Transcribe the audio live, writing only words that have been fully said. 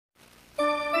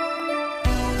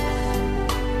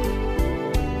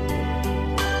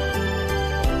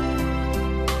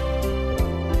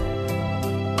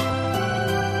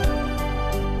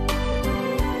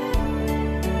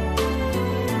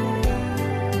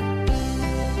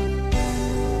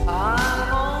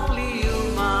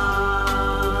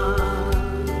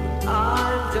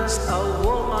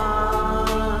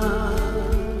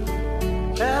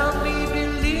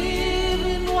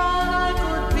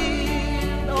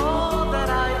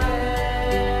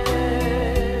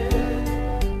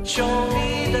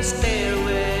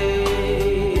stairway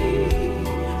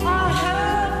I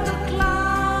have to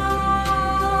climb.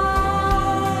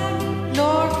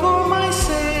 Lord, for my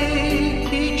sake,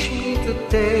 teach me to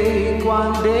take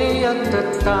one day at a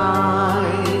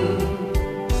time.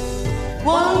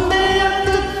 One day at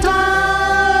a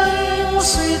time,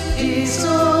 sweet Jesus.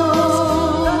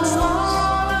 That's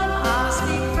all I'm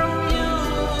asking from you.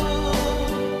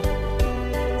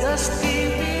 Just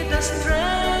give me the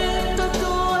strength to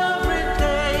do every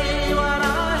day what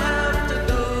I have to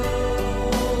do.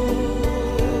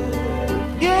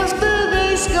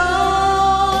 Yesterday's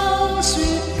gone,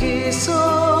 sweet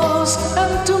Jesus,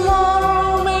 and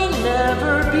tomorrow may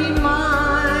never be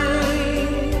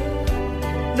mine.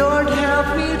 Lord, help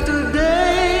me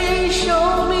today,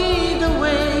 show me the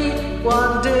way,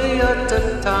 one day at a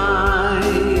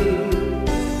time.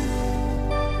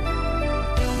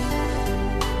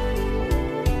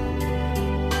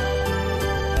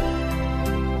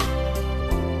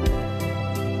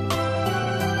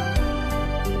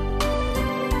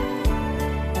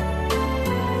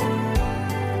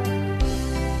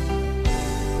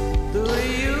 Do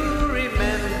you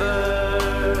remember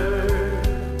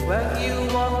when you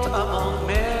walked among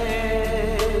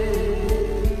men?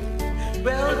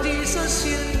 Well, Jesus,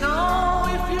 you know,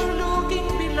 if you're looking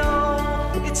below,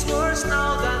 it's worse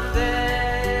now than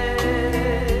then.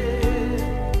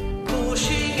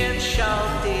 Pushing and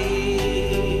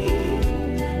shouting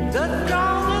that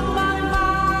drowned my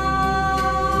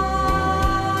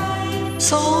mind.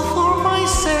 So for my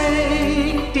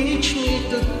sake, teach me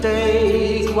to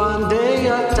take one day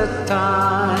at a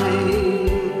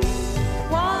time.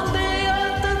 One day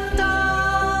at a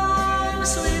time,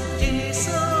 sweet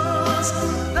Jesus.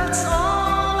 That's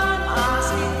all I'm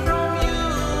asking from you.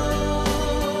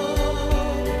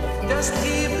 Just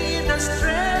give me the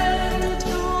strength to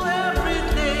do every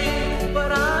day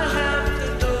what I have to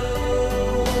do.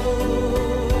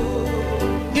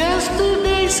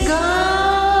 Yesterday's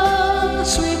gone,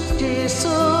 sweet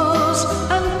Jesus,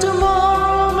 and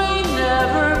tomorrow may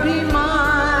never be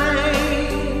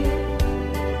mine.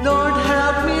 Lord,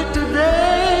 help me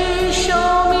today,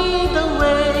 show me the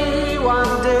way,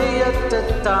 one day at a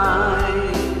time.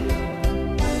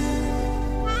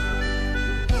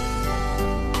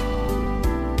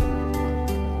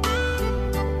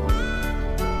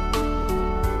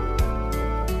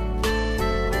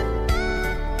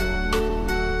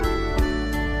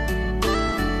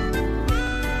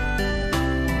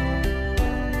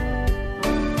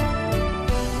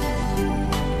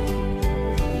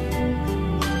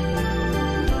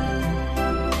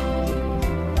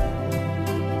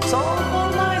 So for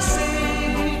my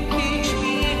sake, teach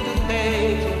me to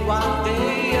take one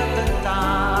day at a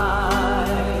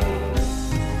time.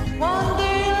 One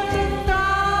day at a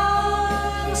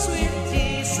time, sweet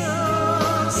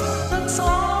Jesus. That's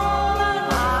all I'm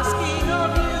asking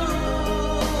of you.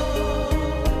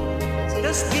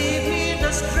 Just give me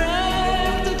the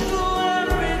strength to do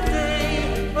every day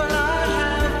what I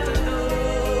have to do.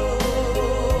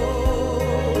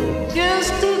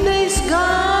 Yesterday's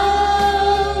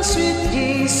gone, sweet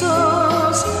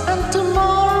Jesus, and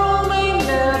tomorrow may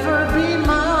never be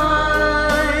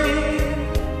mine.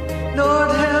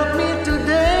 Lord, help me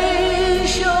today,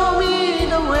 show me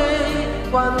the way,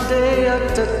 one day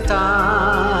at a time.